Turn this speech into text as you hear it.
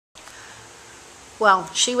Well,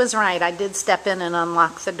 she was right. I did step in and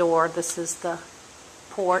unlock the door. This is the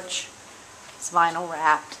porch. It's vinyl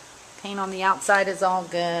wrapped. Paint on the outside is all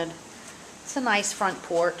good. It's a nice front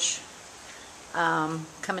porch.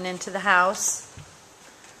 Coming into the house.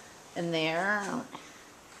 And there,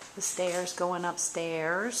 the stairs going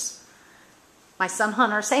upstairs. My son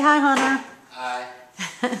Hunter. Say hi, Hunter. Hi.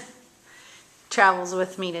 Travels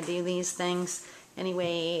with me to do these things.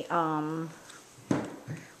 Anyway,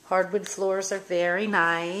 hardwood floors are very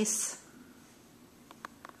nice.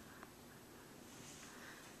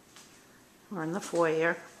 We're in the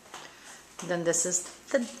foyer. Then this is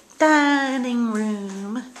the dining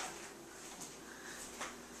room.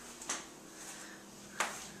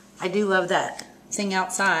 I do love that thing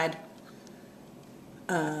outside.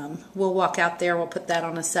 We'll walk out there. We'll put that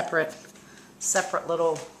on a separate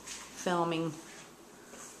little filming.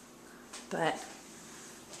 But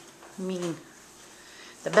I mean,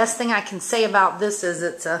 the best thing I can say about this is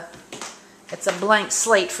it's a blank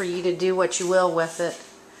slate for you to do what you will with it.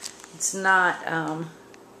 It's not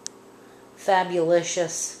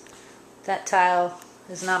fabulous. That tile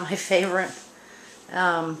is not my favorite.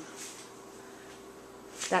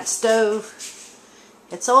 That stove,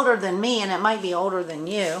 it's older than me, and it might be older than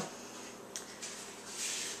you.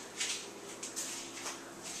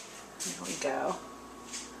 There we go.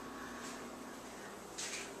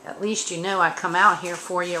 At least you know I come out here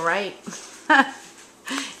for you, right?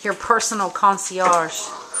 Your personal concierge.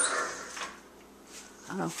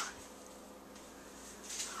 Oh.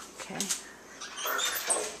 Okay.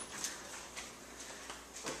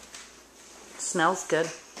 Smells good.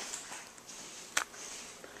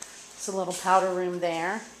 It's a little powder room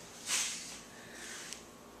there.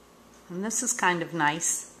 And this is kind of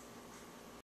nice.